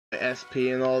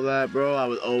SP and all that, bro, I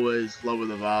would always lower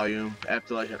the volume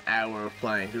after like an hour of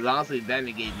playing, because honestly, then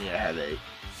it gave me a headache.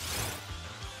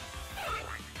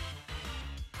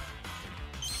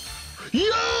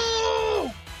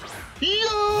 Yo!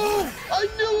 Yo! I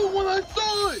knew it when I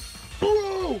saw it!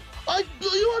 Bro! I've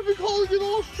been calling it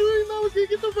all stream. I was gonna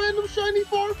get the random shiny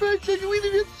Farfetch, so you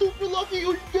either get super lucky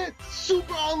or you get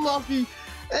super unlucky.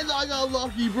 And I got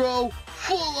lucky, bro.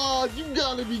 Full on. You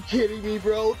gotta be kidding me,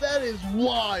 bro. That is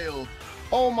wild.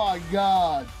 Oh my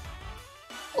god.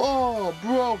 Oh,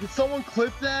 bro. Can someone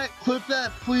clip that? Clip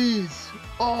that, please.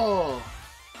 Oh.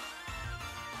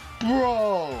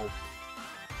 Bro.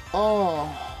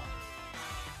 Oh.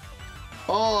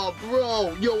 Oh,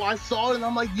 bro. Yo, I saw it and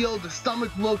I'm like, yo, the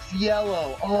stomach looks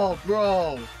yellow. Oh,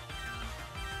 bro.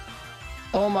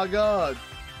 Oh my god.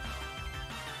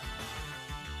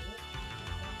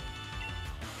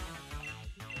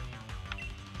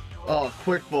 Oh,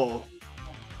 quick ball.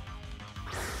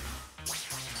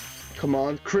 Come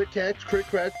on. Crit catch, crit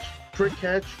catch, crit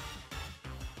catch.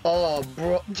 Oh,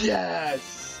 bro.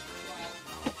 Yes.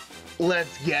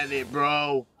 Let's get it,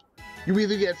 bro. You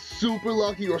either get super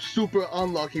lucky or super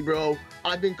unlucky, bro.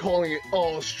 I've been calling it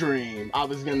all stream. I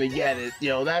was gonna get it.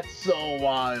 Yo, that's so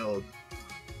wild.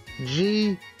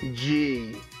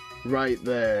 GG. Right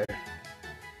there.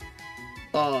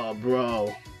 Oh,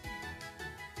 bro.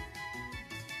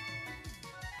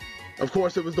 Of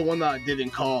course, it was the one that I didn't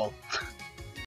call.